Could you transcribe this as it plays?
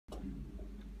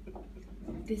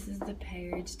This is the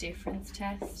paired difference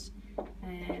test.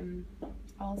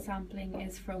 All sampling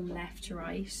is from left to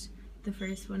right. The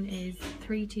first one is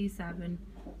 327,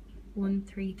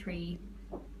 133,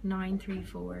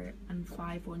 934 and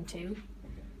 512.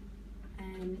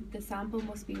 The sample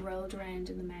must be rolled around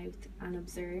in the mouth and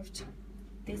observed.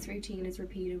 This routine is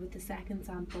repeated with the second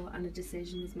sample and a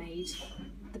decision is made.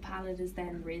 The palate is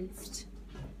then rinsed.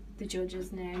 The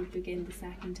judges now begin the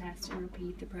second test and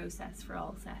repeat the process for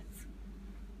all sets.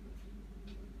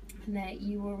 Now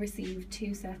you will receive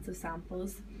 2 sets of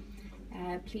samples.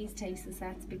 Please taste the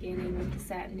sets beginning with the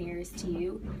set nearest to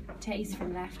you. Taste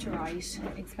from left to right.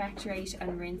 Expectorate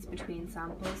and rinse between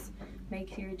samples.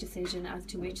 Make your decision as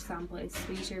to which sample is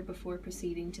sweeter before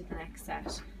proceeding to the next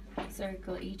set.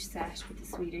 Circle each set with a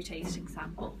sweeter tasting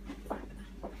sample.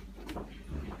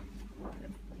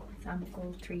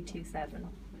 Sample 327.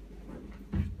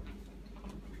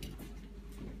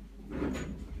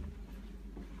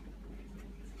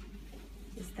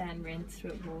 Is then rinsed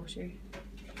with water.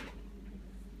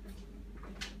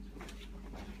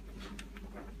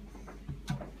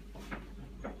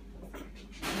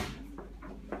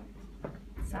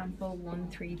 Sample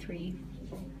 133.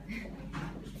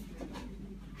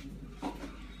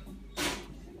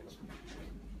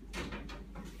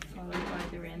 Followed by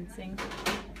the rinsing.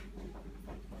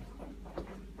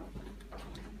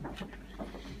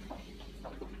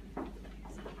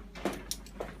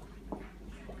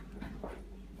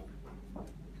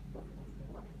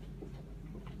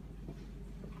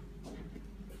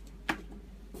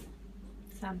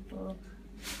 Sample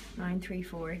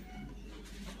 934.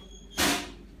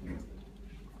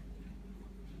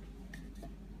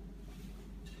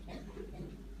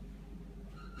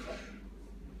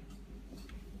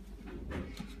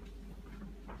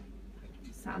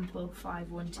 Sample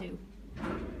 512.